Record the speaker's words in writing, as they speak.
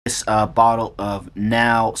This bottle of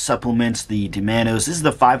Now supplements, the Mannose. This is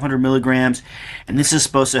the 500 milligrams, and this is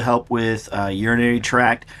supposed to help with urinary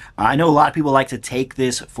tract. I know a lot of people like to take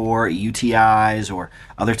this for UTIs or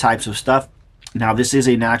other types of stuff. Now this is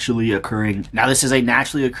a naturally occurring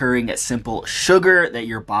simple sugar that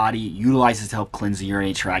your body utilizes to help cleanse the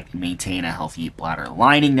urinary tract and maintain a healthy bladder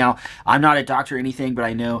lining. Now, I'm not a doctor or anything, but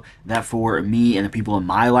I know that for me and the people in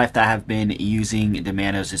my life that have been using the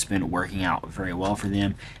Mannose, it's been working out very well for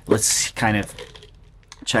them. Let's kind of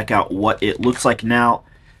check out what it looks like now.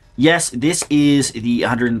 Yes, this is the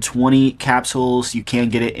 120 capsules. You can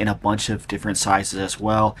get it in a bunch of different sizes as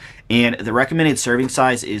well. And the recommended serving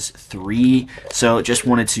size is 3. So just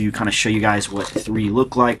wanted to kind of show you guys what 3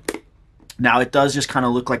 look like. Now it does just kind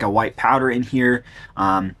of look like a white powder in here.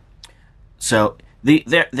 So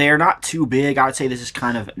they're not too big. I would say this is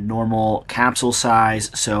kind of normal capsule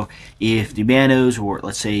size. So if the Mannose, or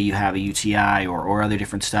let's say you have a UTI or other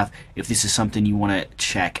different stuff, if this is something you want to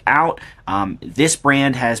check out, this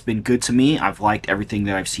brand has been good to me. I've liked everything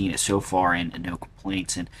that I've seen so far and no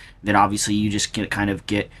complaints. And then obviously you just can kind of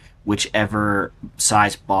get whichever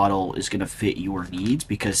size bottle is going to fit your needs,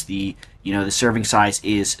 because the serving size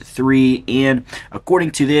is 3, and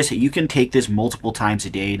according to this, you can take this multiple times a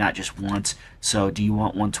day, not just once. So do you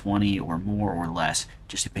want 120 or more or less,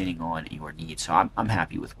 just depending on your needs. So I'm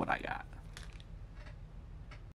happy with what I got.